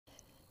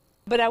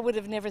But I would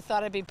have never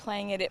thought I'd be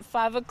playing it at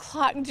 5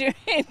 o'clock during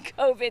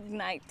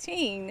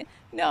COVID-19.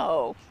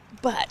 No,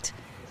 but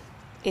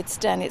it's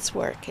done its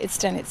work. It's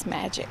done its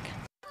magic.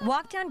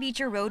 Walk down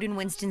Beecher Road in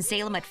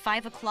Winston-Salem at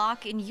 5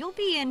 o'clock and you'll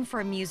be in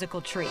for a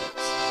musical treat.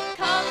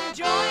 Come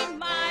join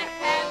my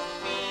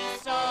happy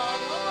song.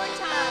 One more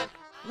time.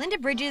 Linda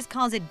Bridges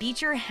calls it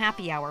Beecher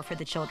Happy Hour for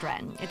the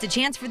children. It's a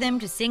chance for them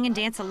to sing and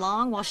dance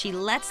along while she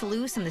lets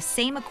loose on the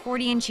same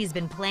accordion she's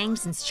been playing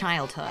since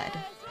childhood.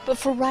 But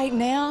for right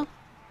now,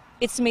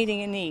 it's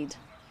meeting a need.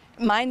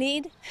 My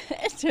need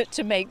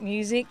to make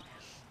music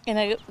in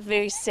a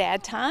very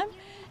sad time,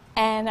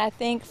 and I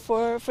think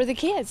for the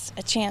kids,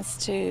 a chance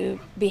to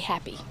be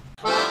happy.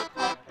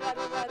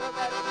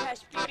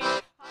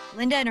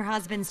 Linda and her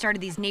husband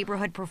started these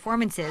neighborhood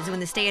performances when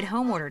the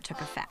stay-at-home order took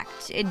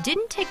effect. It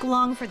didn't take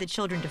long for the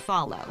children to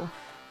follow,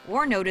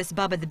 or notice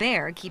Bubba the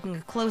bear keeping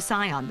a close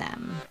eye on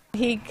them.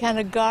 He kind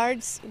of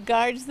guards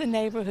the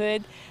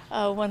neighborhood.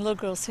 One little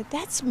girl said,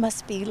 "That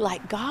must be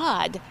like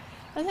God."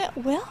 I thought,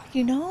 well,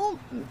 you know,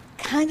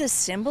 kind of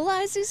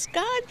symbolizes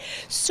God.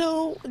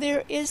 So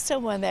there is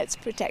someone that's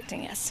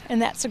protecting us,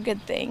 and that's a good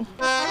thing.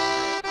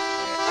 A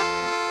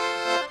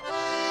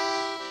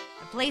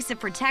place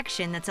of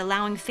protection that's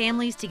allowing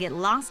families to get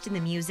lost in the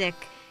music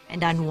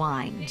and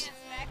unwind.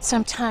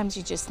 Sometimes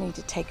you just need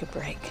to take a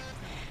break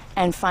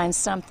and find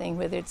something,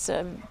 whether it's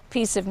a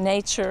piece of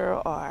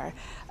nature or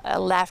a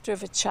laughter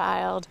of a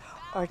child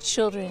or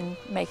children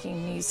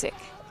making music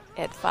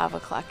at 5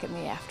 o'clock in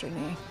the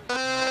afternoon.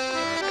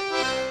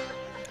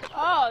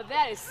 Oh,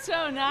 that is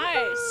so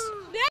nice.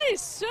 That is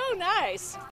so nice.